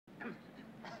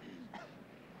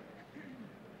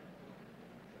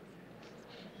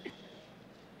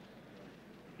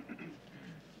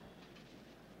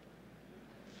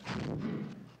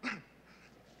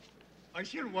I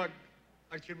hear one.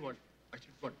 I hear one. I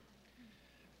hear one.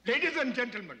 Ladies and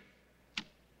gentlemen,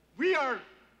 we are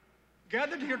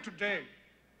gathered here today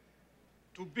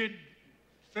to bid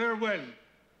farewell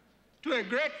to a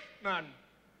great man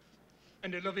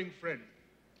and a loving friend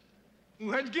who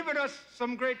has given us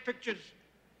some great pictures: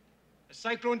 a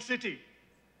Cyclone City,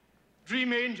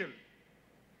 Dream Angel,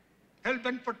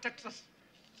 Hellbent for Texas,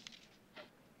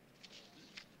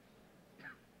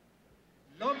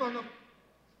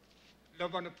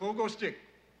 Love on a pogo stick,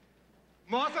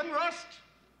 Moth and Rust,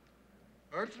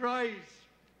 Earthrise,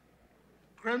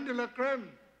 Creme de la Creme,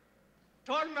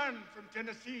 Tall Man from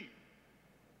Tennessee,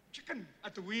 Chicken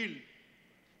at the Wheel,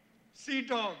 Sea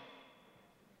Dog,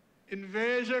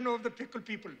 Invasion of the Pickle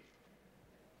People,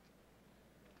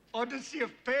 Odyssey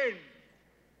of Pain,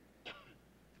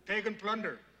 Pagan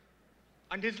Plunder,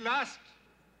 and his last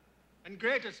and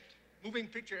greatest moving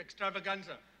picture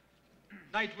extravaganza,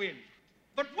 Night Wind.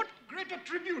 But what greater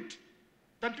tribute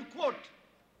than to quote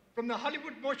from the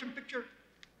Hollywood motion picture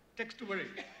Text to Worry.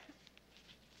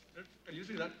 Can you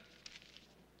see that?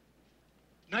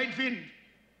 Night Wind,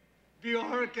 be a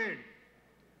hurricane.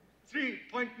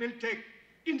 3-point mill take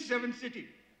in 7 City,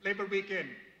 Labor Weekend.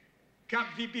 Cap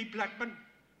VP Blackman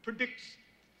predicts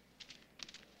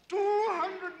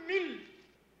 200 mil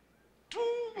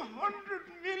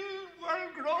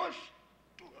world gross.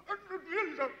 200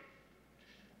 mil.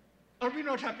 Are we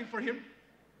not happy for him,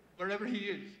 wherever he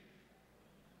is?